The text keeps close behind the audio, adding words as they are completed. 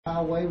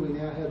Highway, we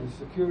now have the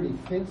security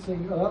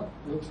fencing up.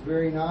 Looks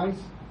very nice.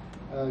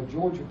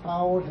 Georgia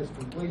Power has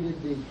completed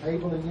the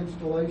cabling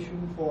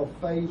installation for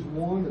phase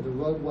 1 of the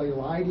roadway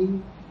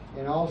lighting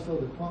and also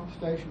the pump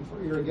station for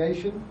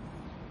irrigation.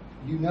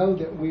 You know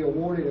that we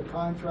awarded a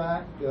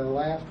contract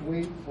last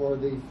week for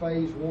the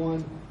phase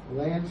 1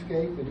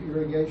 landscape and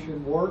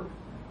irrigation work.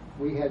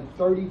 We had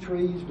 30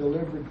 trees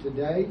delivered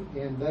today,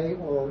 and they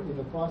are in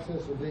the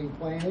process of being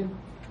planted.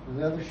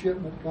 Another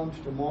shipment comes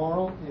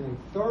tomorrow, and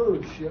a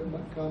third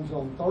shipment comes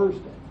on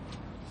Thursday.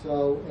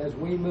 So as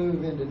we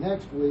move into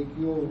next week,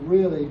 you'll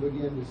really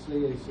begin to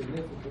see a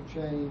significant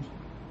change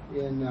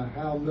in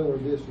how Miller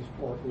Business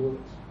Park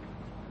looks.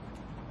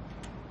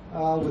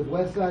 With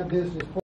Westside Business Park,